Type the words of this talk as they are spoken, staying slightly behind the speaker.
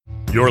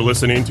You're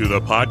listening to the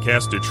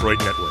Podcast Detroit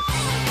Network.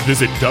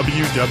 Visit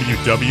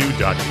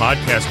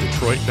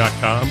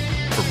www.podcastdetroit.com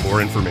for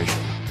more information.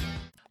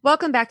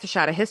 Welcome back to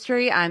Shot of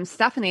History. I'm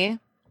Stephanie.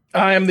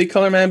 I am the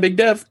Color Man Big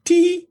Dev.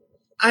 T.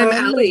 I'm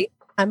Allie.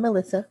 I'm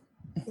Melissa.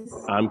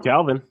 I'm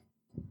Calvin.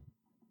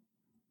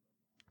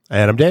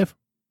 And I'm Dave.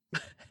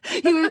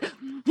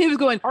 He was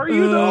going, Are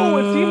you though?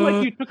 It seemed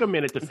like you took a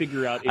minute to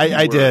figure out. If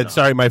I did.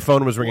 Sorry, my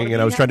phone was ringing, and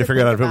I was trying to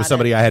figure out if it was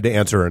somebody I had to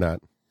answer or not.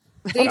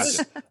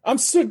 I'm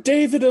Sir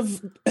David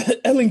of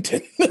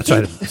Ellington. That's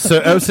right.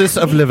 Cirrhosis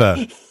of liver.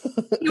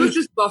 He was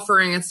just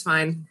buffering. It's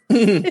fine.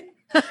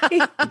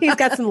 He's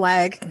got some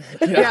lag.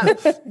 yeah.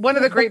 One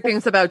of the great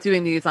things about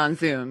doing these on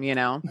Zoom, you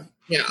know.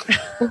 Yeah.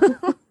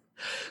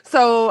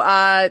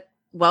 So,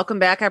 welcome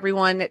back,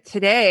 everyone.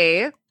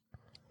 Today,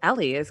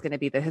 Ellie is going to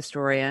be the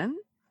historian.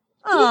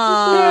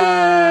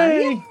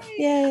 Yay.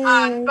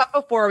 Yay. But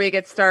before we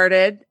get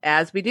started,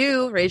 as we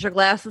do, raise your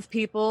glasses,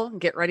 people,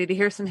 and get ready to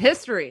hear some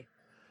history.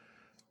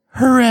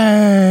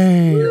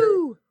 Hooray!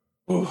 Woo!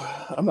 Ooh,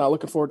 I'm not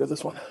looking forward to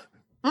this one.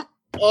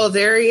 Oh,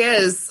 there he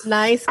is.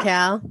 Nice,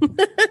 Cal.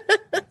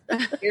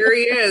 Here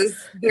he is.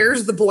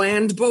 There's the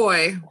bland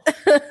boy.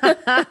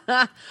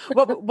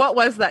 What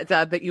was that,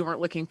 Deb, that you weren't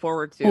looking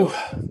forward to? Ooh.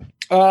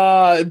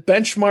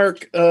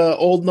 Benchmark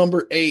old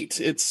number 8.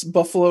 It's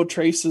Buffalo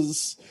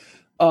Trace's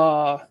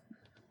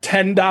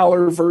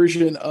 $10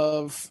 version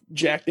of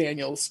Jack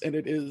Daniels, and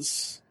it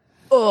is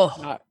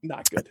not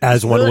good.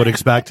 As one would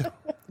expect.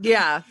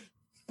 Yeah.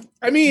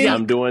 I mean,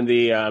 I'm doing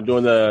the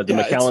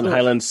Macallan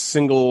Highlands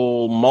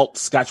single malt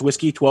Scotch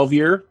whiskey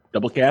 12-year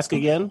double cask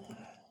again.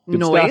 Good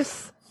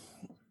Noise.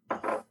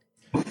 stuff.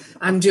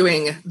 I'm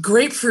doing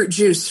grapefruit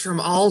juice from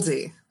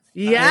Aldi.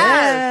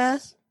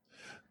 Yes.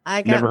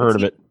 I got Never heard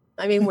of it.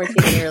 I mean, we're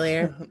teasing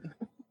earlier.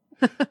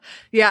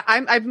 Yeah,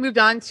 I've moved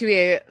on to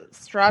a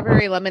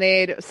strawberry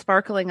lemonade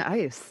sparkling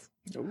ice.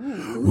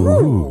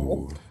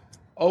 Ooh.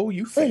 Oh,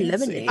 you fancy.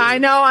 Lemonade. I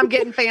know, I'm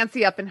getting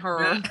fancy up in her.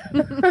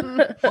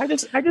 I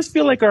just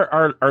feel like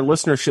our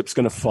listenership's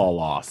going to fall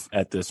off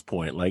at this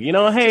point. Like,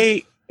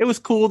 hey, it was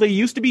cool. They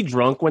used to be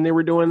drunk when they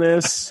were doing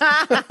this.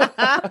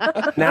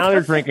 Now they're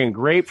drinking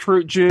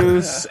grapefruit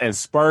juice and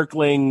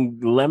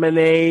sparkling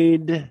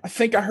lemonade. I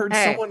think I heard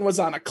someone was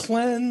on a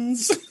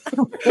cleanse.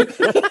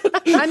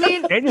 I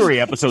mean,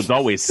 January episodes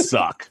always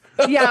suck.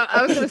 yeah,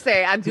 I was going to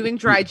say, I'm doing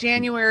dry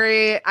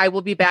January. I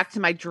will be back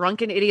to my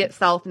drunken idiot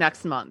self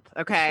next month.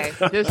 Okay.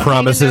 Just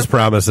Promises.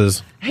 Let's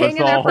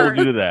all hold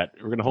you to that.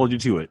 We're going to hold you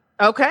to it.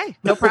 Okay,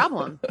 no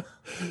problem.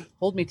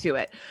 Hold me to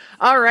it.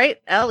 All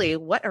right, Ellie,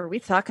 what are we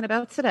talking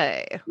about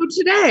today? So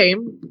today,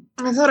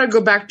 I thought I'd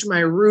go back to my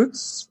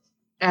roots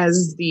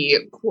as the,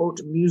 quote,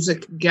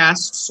 music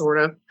guest, sort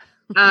of,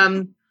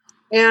 and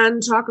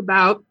talk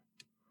about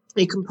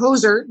a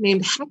composer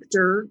named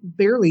Hector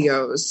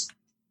Berlioz.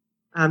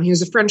 He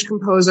was a French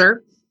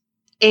composer,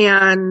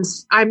 and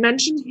I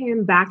mentioned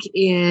him back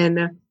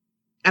in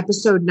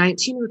episode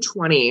 19 or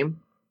 20.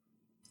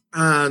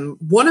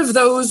 One of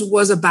those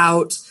was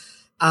about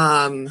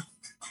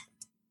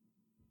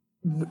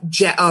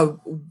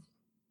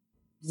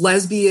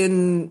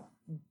lesbian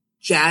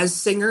jazz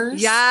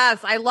singers. Yes,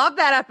 I love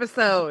that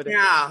episode.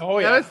 Yeah. Oh,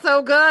 yeah. That was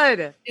so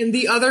good. And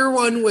the other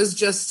one was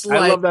just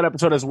like... I love that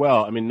episode as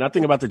well. I mean,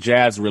 nothing about the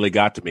jazz really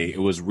got to me. It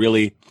was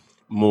really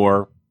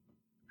more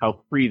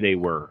how free they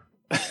were.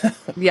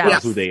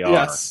 Yes. Who they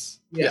are.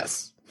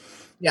 Yes.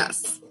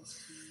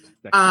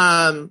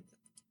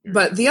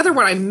 But the other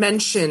one I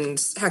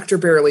mentioned Hector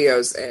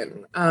Berlioz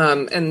in,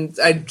 and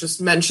I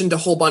just mentioned a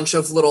whole bunch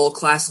of little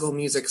classical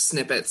music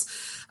snippets.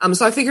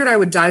 So I figured I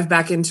would dive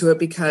back into it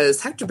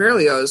because Hector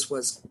Berlioz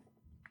was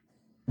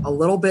a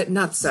little bit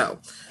nutso.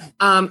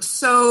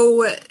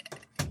 So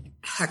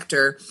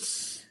Hector,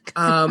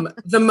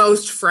 the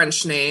most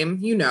French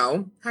name,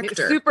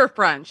 Hector. Super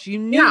French. You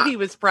knew he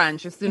was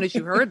French as soon as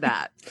you heard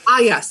that.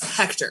 Yes,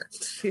 Hector.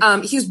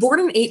 He was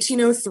born in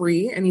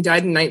 1803 and he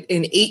died in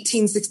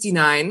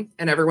 1869.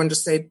 And everyone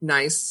just say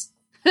nice.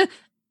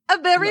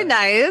 Very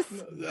nice.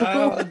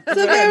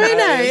 Very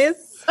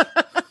nice.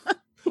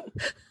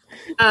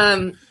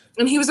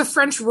 And he was a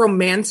French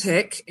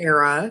Romantic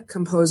era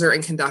composer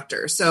and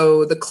conductor.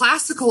 So the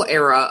classical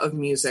era of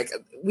music,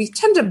 we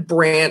tend to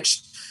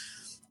branch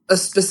a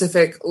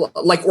specific,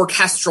 like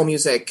orchestral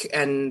music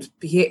and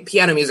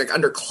piano music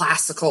under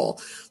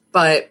classical,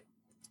 but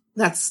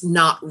that's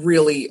not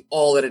really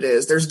all that it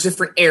is. There's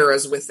different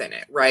eras within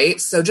it, right?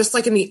 So just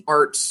like in the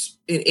arts,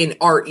 in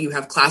art, you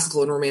have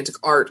classical and romantic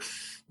art,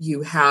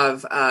 you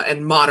have,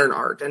 and modern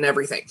art and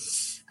everything.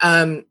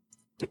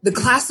 The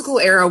classical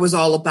era was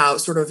all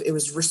about it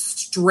was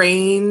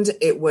restrained,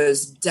 it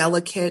was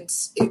delicate,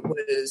 it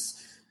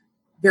was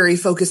very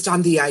focused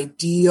on the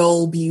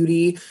ideal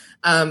beauty.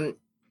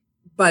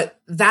 But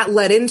that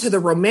led into the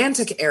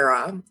Romantic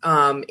era. In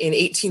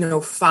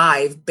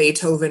 1805,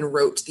 Beethoven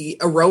wrote the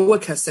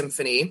Eroica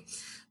Symphony.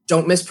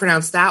 Don't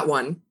mispronounce that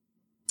one.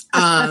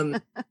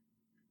 And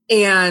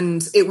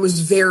it was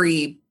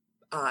very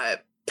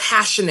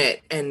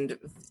passionate and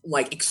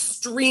like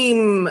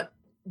extreme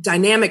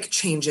dynamic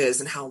changes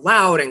and how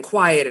loud and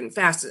quiet and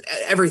fast,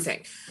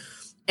 everything.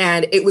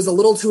 And it was a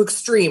little too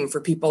extreme for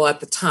people at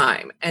the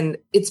time. And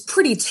it's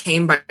pretty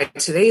tame by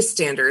today's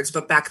standards,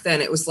 but back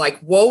then it was like,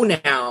 whoa,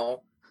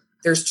 now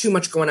there's too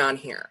much going on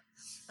here.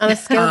 On a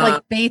scale of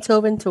like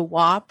Beethoven to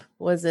WAP,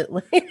 was it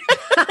like? It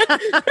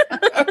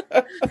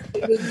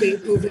was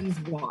Beethoven's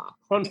WAP.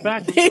 Fun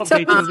fact,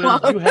 Beethoven's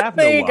WAP. you have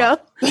no There you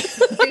WAP.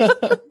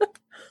 go.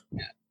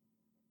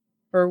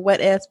 Or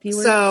wet ass P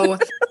word. So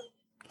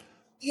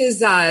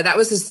that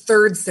was his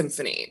third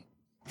symphony.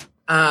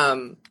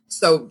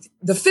 So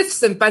by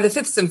the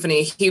fifth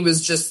symphony, he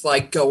was just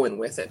like going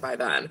with it by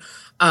then.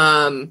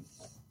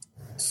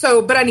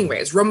 But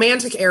anyways,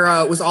 Romantic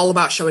era was all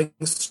about showing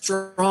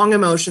strong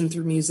emotion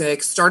through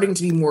music, starting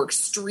to be more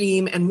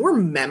extreme and more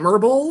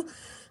memorable,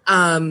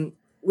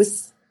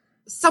 with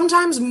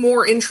sometimes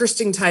more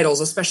interesting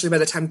titles, especially by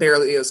the time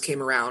Berlioz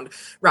came around,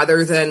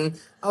 rather than,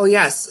 oh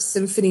yes,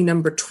 Symphony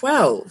number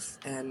 12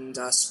 and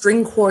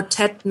String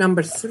Quartet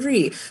number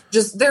 3.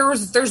 Just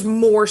there's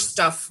more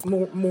stuff,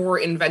 more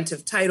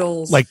inventive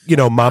titles. Like,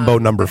 Mambo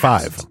number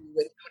 5.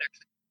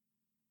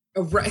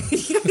 Oh, right.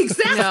 Yeah,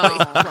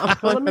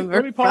 exactly.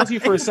 Let me pause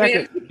you for a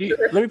second.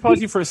 Let me pause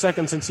you for a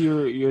second, since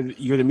you're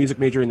the music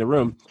major in the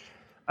room.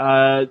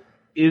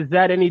 Is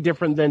that any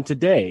different than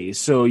today?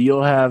 So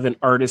you'll have an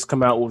artist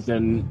come out with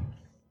an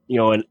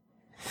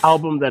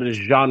album that is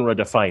genre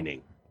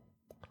defining,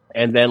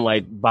 and then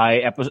like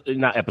by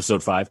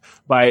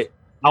by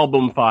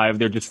album 5,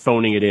 they're just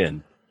phoning it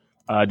in.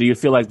 Do you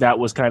feel like that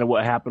was kind of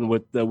what happened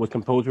with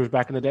composers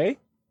back in the day?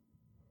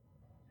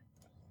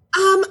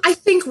 I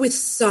think with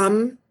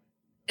some,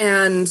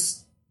 and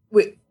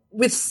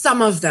with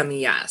some of them,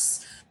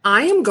 yes.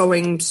 I am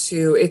going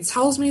to, it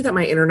tells me that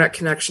my internet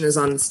connection is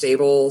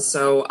unstable,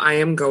 so I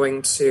am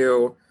going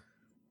to,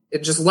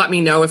 just let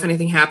me know if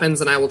anything happens,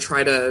 and I will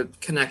try to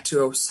connect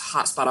to a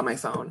hotspot on my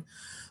phone.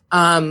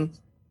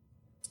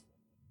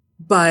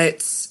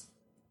 But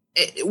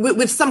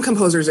with some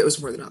composers, it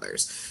was more than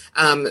others.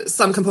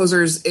 Some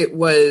composers, they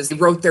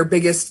wrote their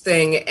biggest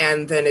thing,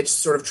 and then it just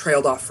sort of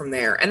trailed off from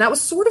there. And that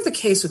was sort of the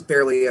case with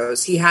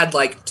Berlioz. He had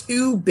like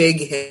 2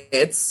 big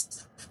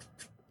hits,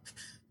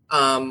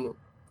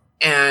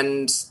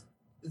 and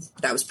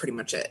that was pretty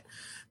much it.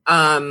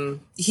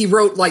 He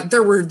wrote, like,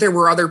 there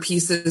were other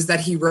pieces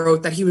that he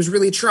wrote that he was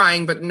really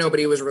trying, but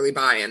nobody was really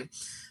buying.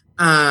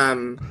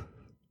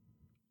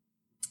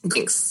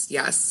 Thanks.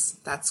 Yes,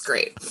 that's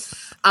great.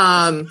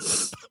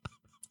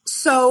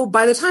 So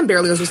by the time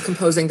Berlioz was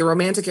composing, the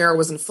Romantic era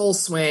was in full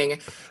swing,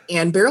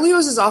 and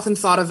Berlioz is often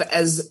thought of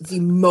as the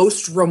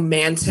most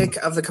romantic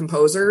of the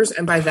composers,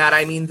 and by that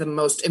I mean the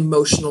most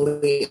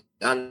emotionally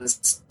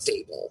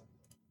unstable.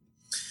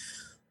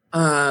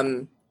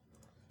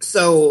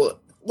 So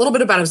a little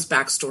bit about his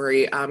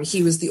backstory.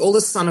 He was the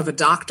oldest son of a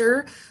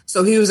doctor,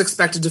 so he was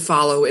expected to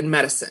follow in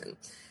medicine.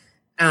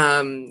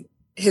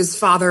 His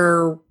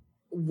father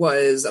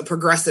was a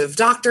progressive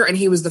doctor, and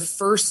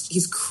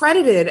he's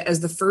credited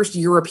as the first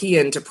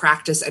European to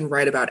practice and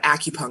write about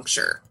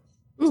acupuncture.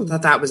 I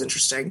thought that was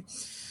interesting.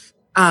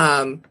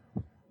 And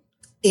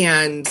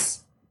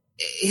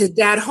his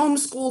dad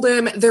homeschooled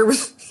him.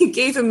 He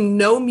gave him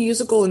no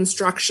musical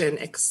instruction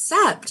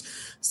except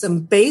some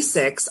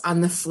basics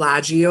on the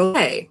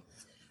flageolet,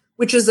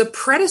 which is a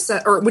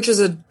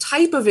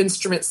type of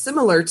instrument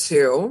similar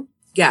to,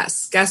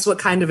 guess what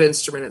kind of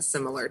instrument it's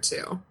similar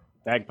to?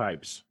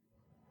 Bagpipes.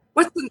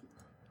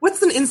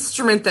 What's an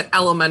instrument that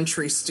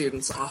elementary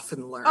students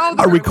often learn?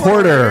 A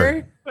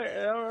recorder. All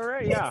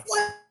right, yeah.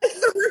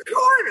 What's a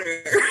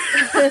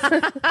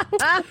recorder?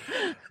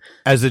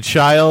 As a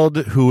child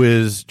who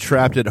is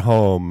trapped at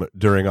home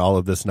during all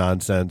of this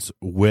nonsense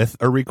with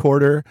a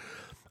recorder,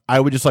 I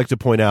would just like to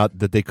point out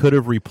that they could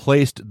have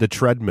replaced the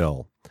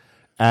treadmill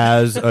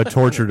as a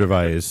torture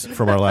device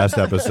from our last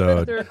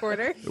episode The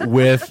recorder.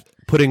 with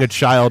putting a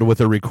child with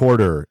a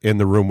recorder in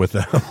the room with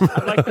them.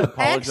 I'd like to I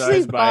apologize.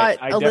 actually bought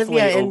I Olivia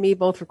definitely and me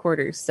both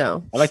recorders,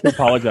 so I'd like to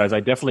apologize. I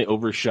definitely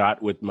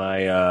overshot with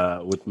my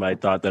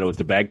thought that it was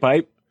the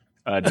bagpipe.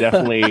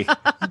 Definitely,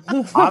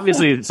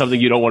 obviously, it's something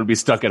you don't want to be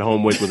stuck at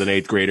home with an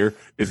 8th grader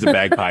is the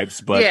bagpipes,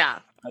 but Yeah.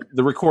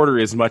 the recorder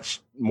is much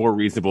more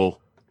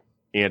reasonable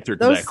answer to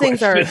those that things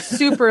question. are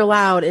super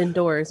loud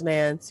indoors,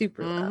 man.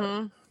 Super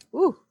loud.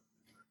 Ooh.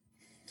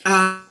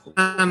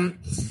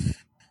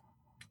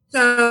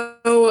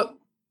 So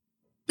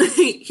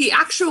he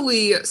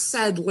actually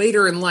said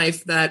later in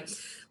life that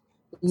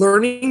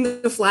learning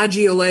the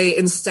flageolet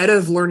instead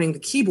of learning the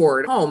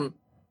keyboard at home,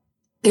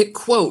 it,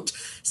 quote,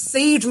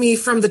 saved me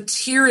from the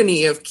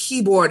tyranny of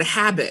keyboard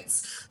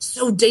habits,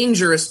 so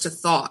dangerous to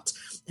thought,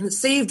 and it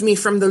saved me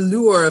from the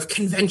lure of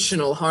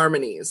conventional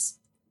harmonies.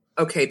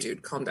 Okay,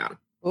 dude, calm down.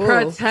 Ooh.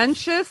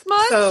 Pretentious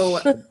much? So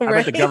I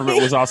bet the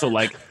government was also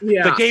like,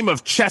 Yeah. the game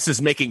of chess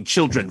is making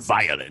children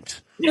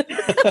violent.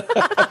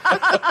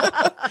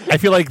 I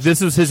feel like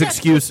this is his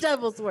excuse.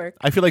 Devil's work.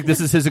 I feel like this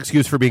is his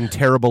excuse for being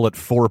terrible at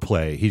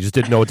foreplay. He just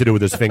didn't know what to do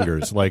with his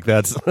fingers. Like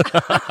that's.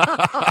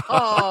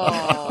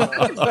 Oh.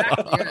 that's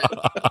exactly it.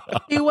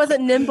 He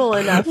wasn't nimble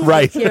enough.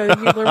 Right. You learn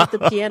with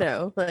the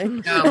piano. Like.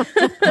 No.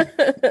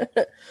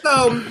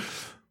 So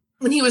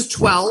when he was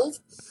 12,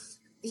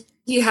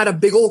 he had a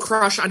big old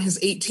crush on his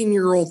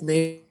 18-year-old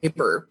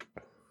neighbor.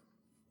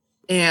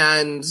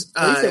 And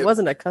At least it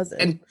wasn't a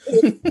cousin.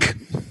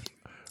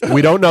 And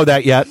We don't know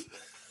that yet.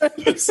 I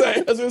was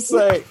gonna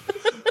say,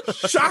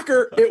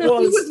 shocker! It he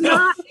was was.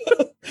 not.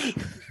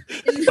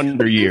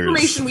 100 years.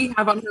 Information we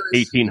have on her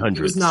is 1800s.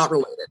 he was not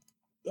related.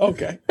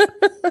 Okay.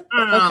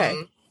 Okay.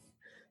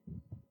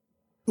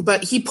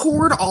 But he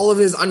poured all of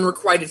his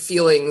unrequited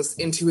feelings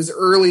into his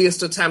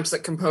earliest attempts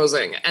at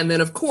composing. And then,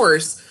 of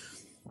course,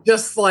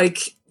 just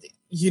like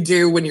you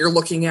do when you're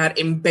looking at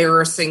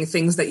embarrassing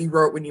things that you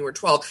wrote when you were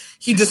 12,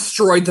 he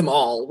destroyed them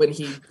all when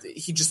he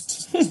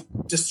just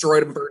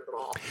destroyed and burned them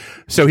all.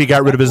 So he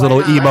got rid of his little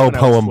When I emo was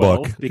poem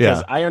 12, book. because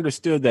Yeah. I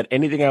understood that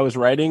anything I was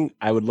writing,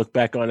 I would look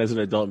back on as an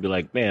adult and be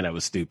like, man, I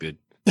was stupid.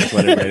 That's why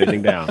I didn't write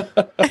anything down.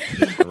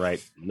 I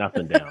write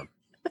nothing down.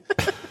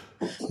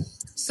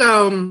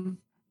 So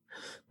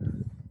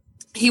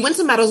he went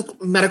to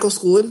medical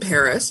school in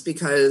Paris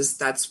because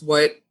that's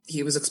what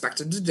he was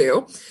expected to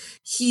do.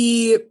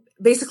 He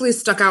basically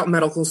stuck out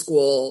medical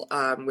school,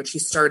 which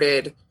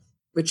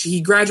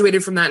he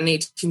graduated from that in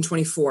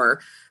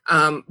 1824.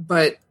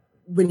 But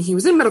when he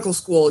was in medical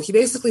school, he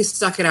basically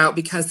stuck it out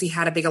because he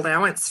had a big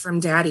allowance from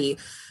daddy.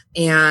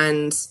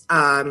 And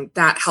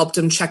that helped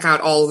him check out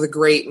all of the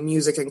great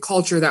music and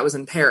culture that was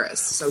in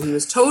Paris. So he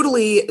was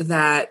totally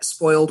that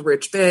spoiled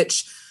rich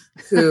bitch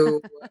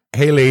who...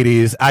 Hey,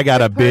 ladies, I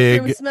got a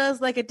Perfume big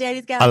smells like a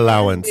daddy's got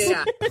allowance.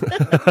 Yeah.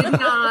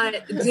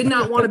 did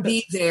not want to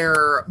be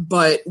there,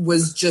 but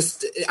was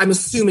just, I'm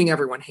assuming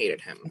everyone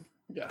hated him.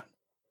 Yeah.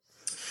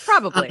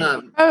 Probably.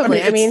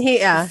 Probably. I mean, he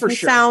for he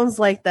sure. sounds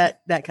like that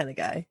kind of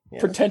guy. Yeah.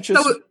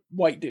 Pretentious So-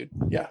 white dude.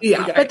 Yeah.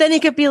 Yeah. Okay. But then he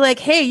could be like,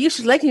 "Hey, you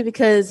should like me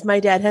because my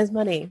dad has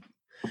money."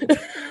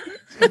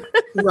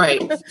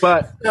 Right.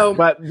 But So,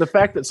 the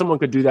fact that someone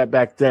could do that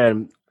back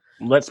then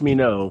lets me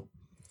know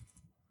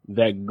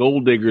that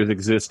gold diggers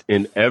exist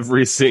in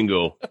every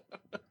single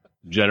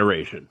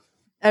generation.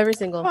 Every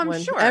single I'm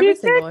one. sure. Every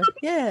single one.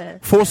 Yeah.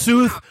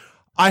 Forsooth,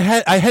 I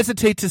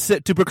hesitate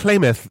to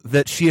proclaimeth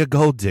that she a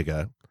gold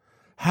digger.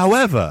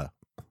 However,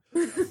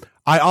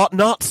 I ought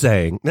not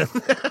saying.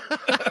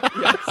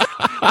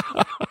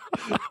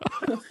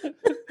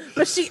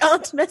 But she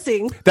aren't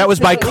missing. That was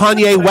by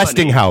Kanye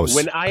Westinghouse.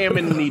 When I am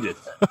in needed.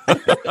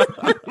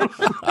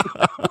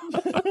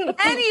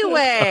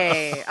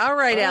 Anyway, all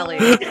right, Ellie.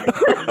 Keep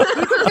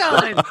it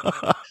going.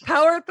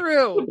 Power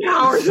through.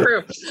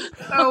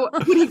 So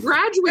when he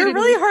graduated, They're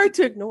really hard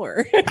to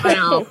ignore. I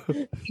know.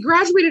 He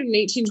graduated in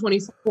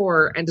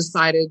 1824 and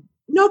decided,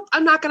 nope,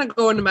 I'm not going to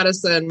go into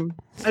medicine.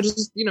 I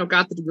just,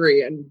 got the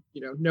degree, and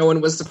no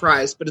one was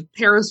surprised, but his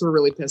parents were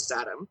really pissed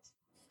at him.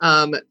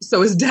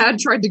 So his dad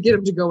tried to get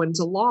him to go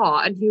into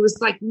law, and he was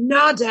like,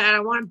 "No, Dad, I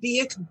want to be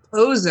a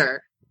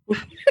composer."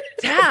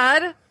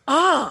 Dad.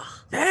 Oh,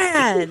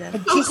 Bad. I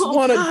just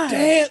want to God.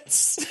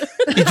 dance.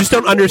 You just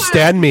don't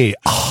understand me.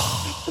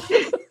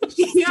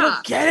 Yeah,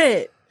 Get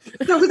it.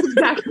 that was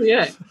exactly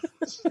it.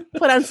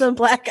 Put on some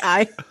black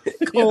eye.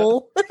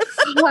 Coal.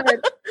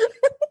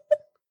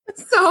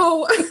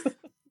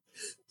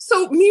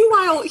 So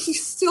meanwhile, he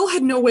still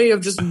had no way of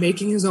just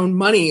making his own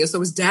money. So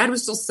his dad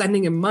was still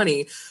sending him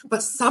money,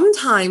 but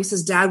sometimes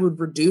his dad would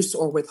reduce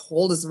or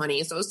withhold his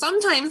money. So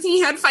sometimes he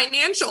had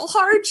financial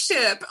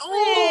hardship.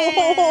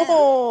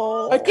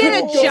 Oh, I get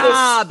couldn't a go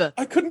job.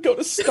 I couldn't go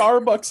to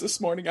Starbucks this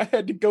morning. I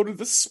had to go to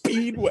the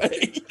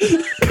Speedway.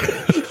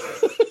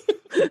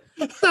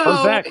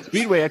 Fun fact,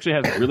 Speedway actually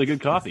has really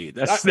good coffee.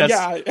 That's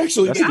yeah,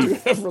 actually, that's they do the-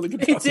 have really good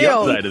They coffee. do.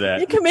 upside of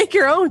that. You can make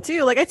your own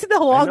too. Like I see the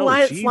long know,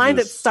 lines at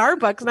Jesus.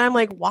 Starbucks, and I'm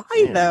like, why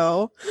Man.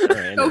 though? All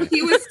right, So anyway.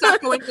 he was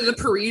stuck going to the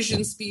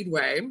Parisian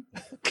Speedway.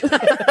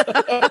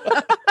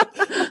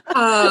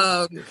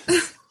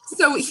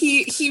 So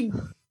he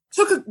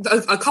took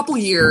a couple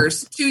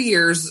years, 2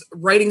 years,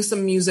 writing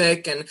some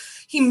music, and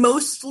he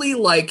mostly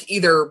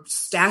either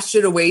stashed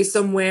it away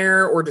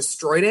somewhere or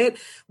destroyed it.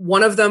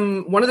 One of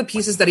the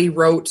pieces that he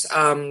wrote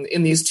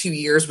in these 2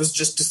 years was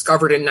just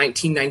discovered in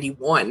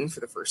 1991 for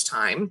the first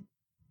time.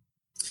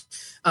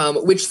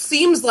 Which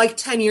seems like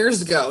 10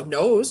 years ago.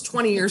 No, it was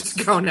 20 years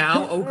ago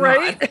now. Oh, God.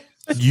 Right?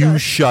 You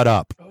shut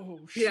up. Oh,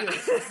 Yeah.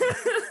 shit.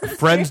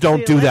 Friends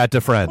don't do that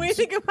to friends. When you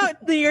think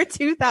about the year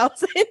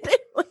 2000,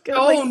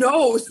 Oh,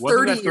 no, it was Wasn't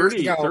 30 that years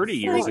 30, ago. 30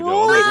 years Like, ago?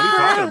 I'm like, what are you what?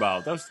 talking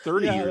about? That was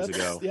 30 Yeah, years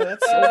that's- ago. Yeah,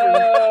 that's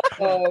over.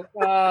 Oh,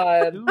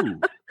 God.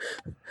 Ooh.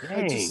 I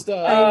Dang. just,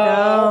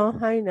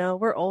 I know.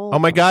 We're old. Oh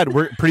my God!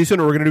 We're pretty soon.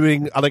 We're going to be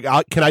doing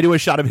can I do a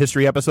shot of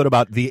history episode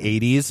about the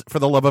 '80s for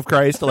the love of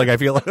Christ? Like I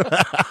feel.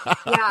 Yeah,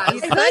 I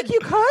feel like you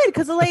could,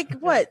 because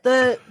what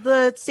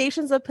the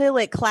stations that play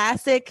like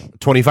classic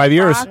 25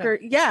 years. rock or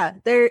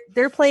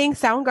they're playing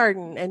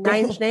Soundgarden and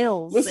Nine Inch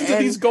Nails. listen to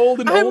and these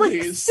golden I'm like,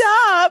 oldies.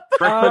 stop.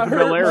 Breakfast heard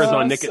Bel-Air is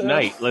on Nick at myself.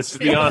 Night. Let's just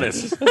be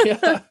honest.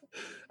 Yeah.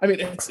 I mean,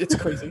 it's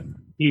crazy.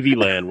 TV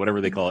Land,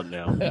 whatever they call it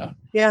now. Yeah.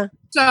 Yeah.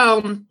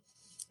 So,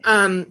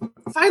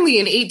 finally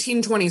in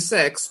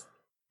 1826,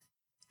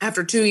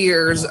 after 2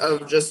 years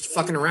of just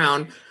fucking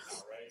around,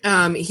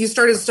 he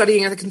started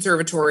studying at the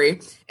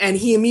conservatory, and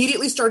he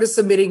immediately started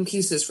submitting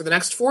pieces for the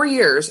next 4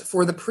 years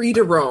for the Prix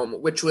de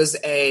Rome, which was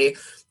a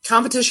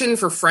competition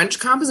for French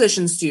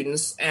composition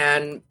students,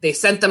 and they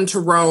sent them to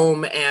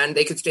Rome, and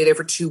they could stay there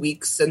for 2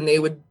 weeks, and they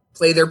would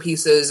play their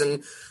pieces,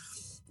 and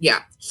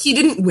yeah, he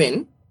didn't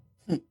win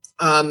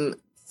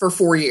for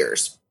 4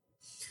 years.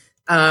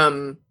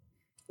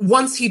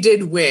 Once he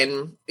did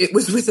win, it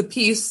was with a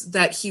piece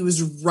that he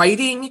was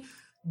writing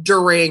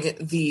during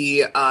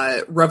the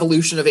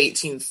Revolution of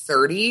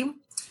 1830,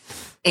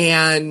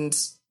 and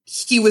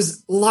he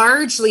was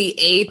largely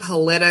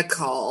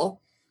apolitical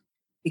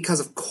because,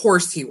 of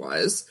course, he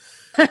was.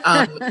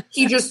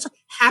 He just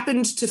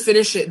happened to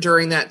finish it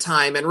during that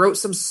time and wrote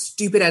some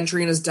stupid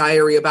entry in his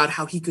diary about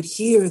how he could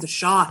hear the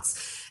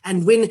shots.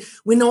 And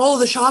when all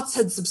the shots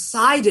had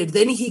subsided,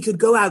 then he could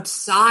go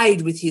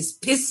outside with his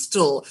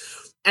pistol.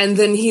 And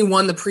then he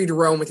won the Prix de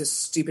Rome with his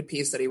stupid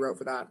piece that he wrote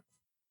for that.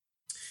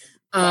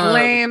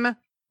 Lame.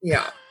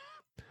 Yeah.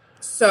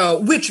 So,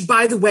 which,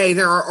 by the way,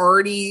 there are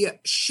already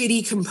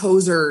shitty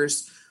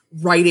composers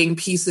writing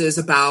pieces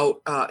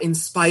about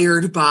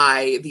inspired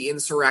by the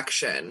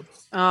insurrection.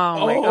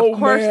 Of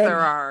course man. there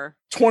are.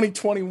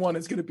 2021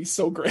 is going to be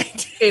so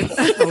great. It's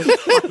so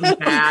fucking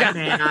bad,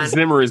 man.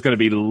 Zimmer is going to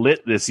be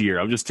lit this year.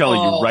 I'm just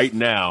telling you right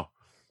now.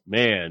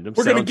 Man,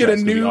 We're going to get a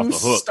new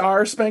Star.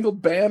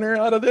 Star-Spangled Banner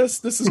out of this.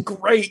 This is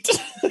great.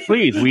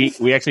 Please,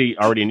 we actually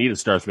already need a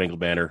Star-Spangled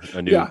Banner,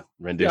 a new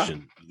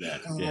rendition of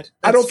that. Yeah.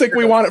 I don't think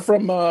we want it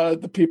from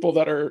the people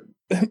that are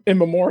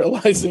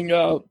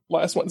immemorializing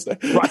last Wednesday.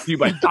 Brought to you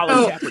by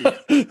Colin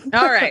Kaepernick.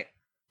 All right.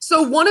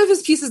 So one of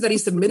his pieces that he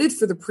submitted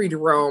for the Prix de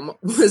Rome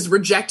was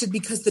rejected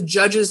because the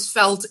judges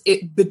felt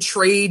it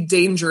betrayed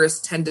dangerous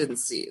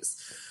tendencies,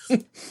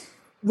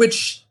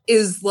 which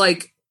is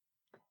like,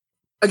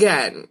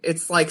 again,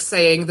 it's like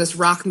saying this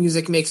rock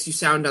music makes you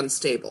sound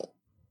unstable.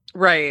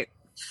 Right.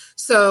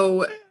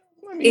 So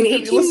I mean,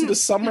 have you listened to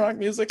some rock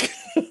music?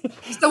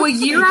 So a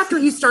year after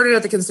he started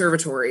at the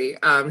conservatory,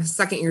 his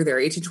second year there,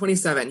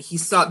 1827, he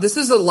saw, this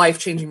is a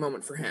life-changing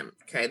moment for him.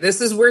 Okay.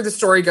 This is where the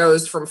story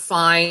goes from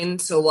fine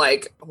to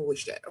like, holy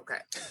shit. Okay.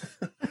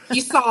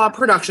 He saw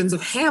productions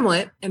of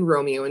Hamlet and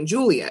Romeo and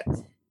Juliet,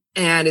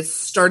 and it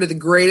started the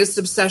greatest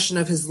obsession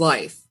of his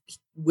life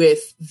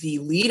with the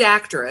lead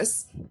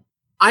actress,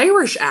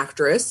 Irish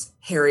actress,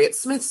 Harriet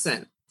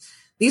Smithson.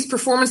 These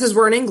performances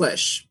were in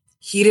English.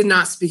 He did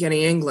not speak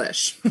any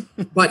English,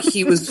 but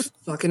he was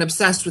fucking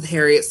obsessed with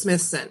Harriet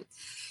Smithson.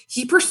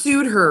 He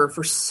pursued her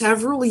for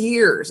several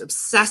years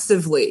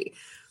obsessively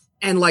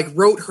and like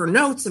wrote her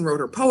notes and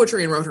wrote her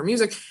poetry and wrote her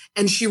music.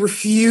 And she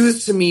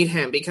refused to meet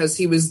him because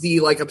he was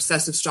the like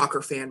obsessive stalker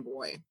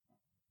fanboy.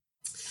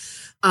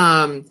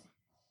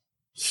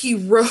 He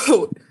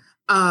wrote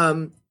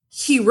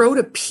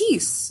a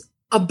piece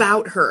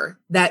about her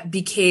that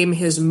became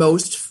his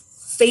most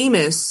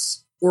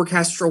famous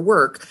orchestral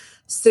work,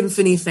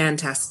 Symphonie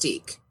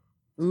Fantastique.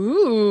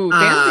 Ooh,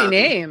 fancy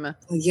name.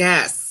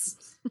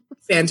 Yes.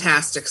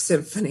 Fantastic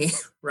symphony,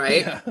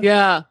 right?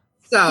 Yeah.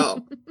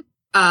 So,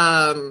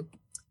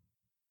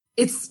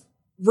 it's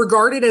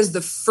regarded as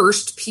the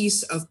first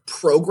piece of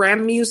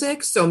program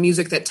music, so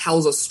music that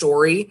tells a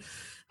story,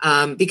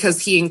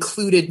 because he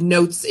included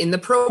notes in the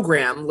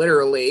program,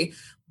 literally,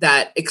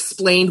 that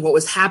explained what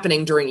was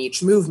happening during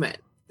each movement.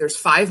 There's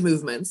 5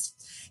 movements.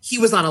 He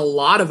was on a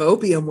lot of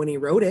opium when he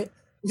wrote it.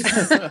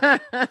 Surprise!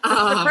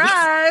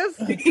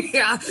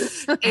 Yeah.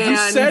 And, you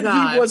said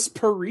he was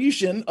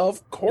Parisian.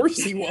 Of course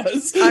he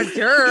was.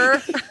 Sure.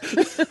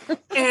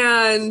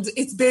 And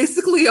it's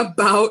basically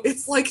about,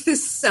 it's like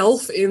this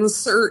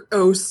self-insert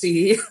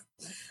OC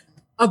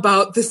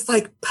about this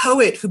like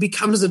poet who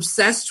becomes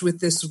obsessed with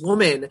this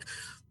woman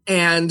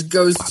and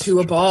goes to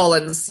a ball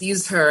and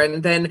sees her,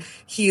 and then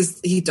he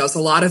does a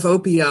lot of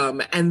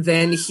opium, and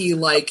then he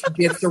like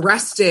gets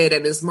arrested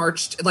and is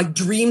marched, like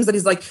dreams that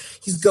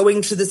he's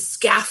going to the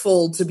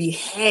scaffold to be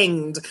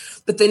hanged,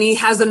 but then he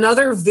has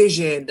another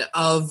vision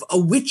of a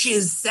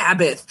witch's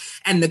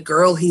sabbath, and the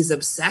girl he's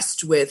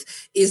obsessed with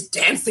is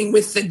dancing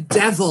with the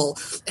devil,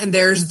 and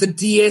there's the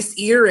dies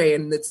irae,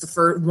 and it's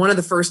one of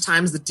the first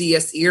times the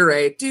dies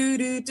irae do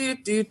do do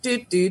do do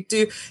do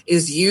do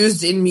is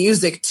used in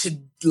music to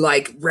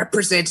like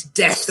represent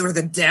death or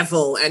the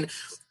devil, and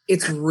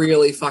it's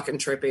really fucking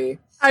trippy.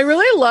 I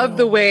really love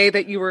the way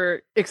that you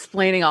were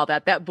explaining all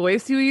that. That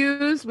voice you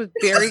used was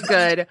very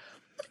good.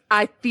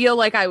 I feel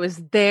like I was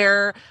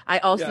there. I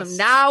also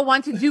now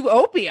want to do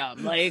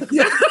opium. Like,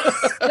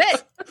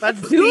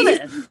 let's do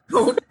this.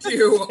 Don't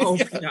do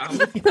opium.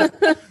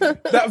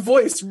 That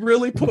voice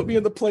really put me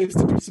in the place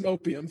to do some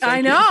opium. I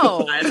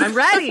know. I'm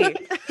ready.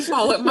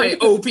 Call it my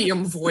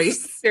opium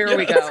voice. There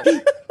we go.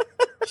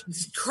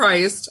 Jesus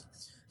Christ.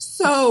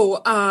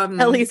 So,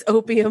 Ellie's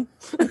opium.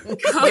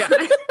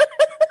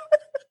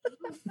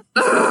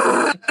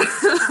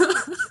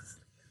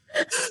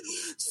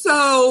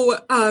 So,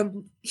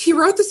 he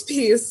wrote this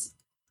piece,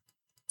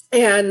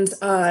 and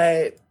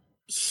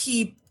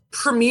he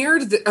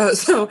premiered.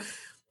 So,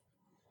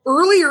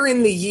 earlier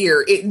in the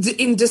year,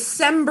 in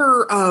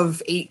December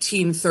of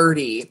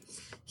 1830,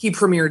 he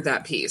premiered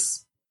that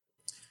piece.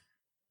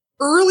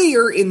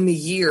 Earlier in the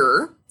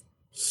year,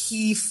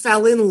 he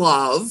fell in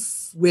love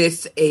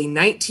with a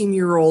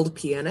 19-year-old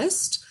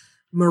pianist,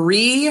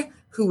 Marie,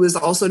 who was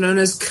also known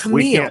as Camille.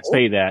 We can't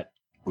say that.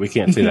 We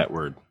can't say that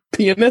word.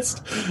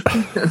 Pianist?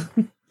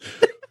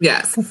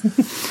 Yes.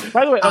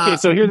 By the way, okay,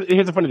 so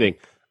here's the funny thing.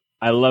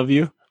 I Love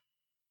You.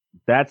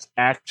 That's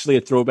actually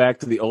a throwback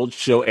to the old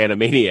show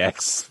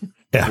Animaniacs.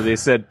 Yeah. Where they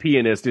said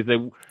pianist. They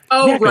said,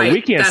 right.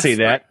 We can't say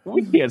that.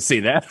 We can't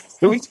say that.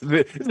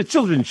 It's a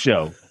children's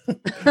show.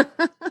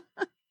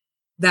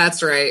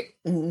 That's right.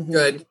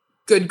 Good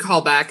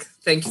callback.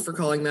 Thank you for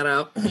calling that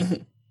out.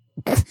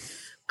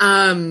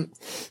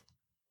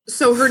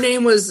 So her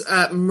name was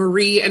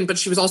Marie, but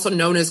she was also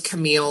known as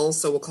Camille,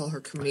 so we'll call her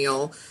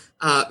Camille.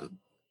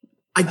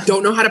 I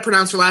don't know how to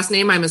pronounce her last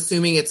name. I'm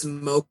assuming it's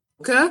Moke,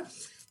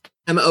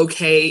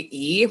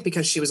 M-O-K-E,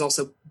 because she was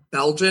also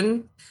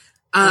Belgian.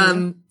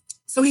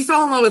 So he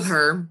fell in love with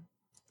her,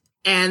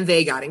 and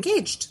they got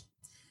engaged.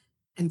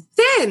 And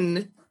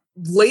then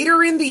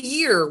later in the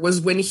year was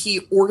when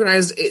he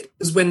organized, it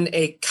was when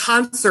a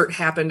concert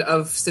happened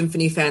of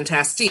Symphonie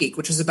Fantastique,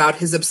 which is about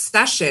his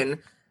obsession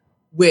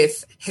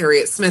with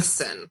Harriet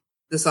Smithson,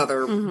 this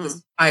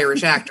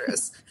Irish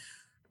actress.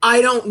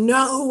 I don't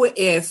know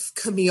if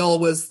Camille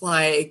was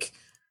like,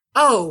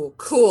 oh,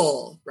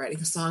 cool,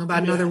 writing a song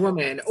about another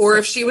woman, or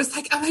if she was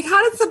like, oh my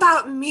God, it's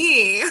about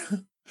me.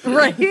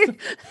 Right.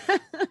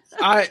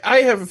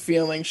 I have a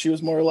feeling she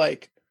was more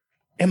like,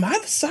 am I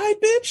the side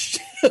bitch?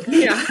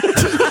 Yeah.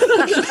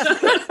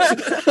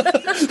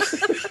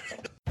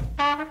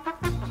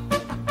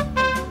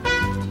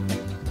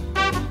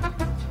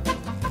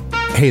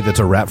 Hey, that's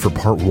a wrap for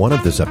part 1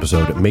 of this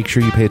episode. Make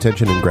sure you pay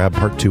attention and grab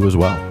part 2 as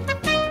well.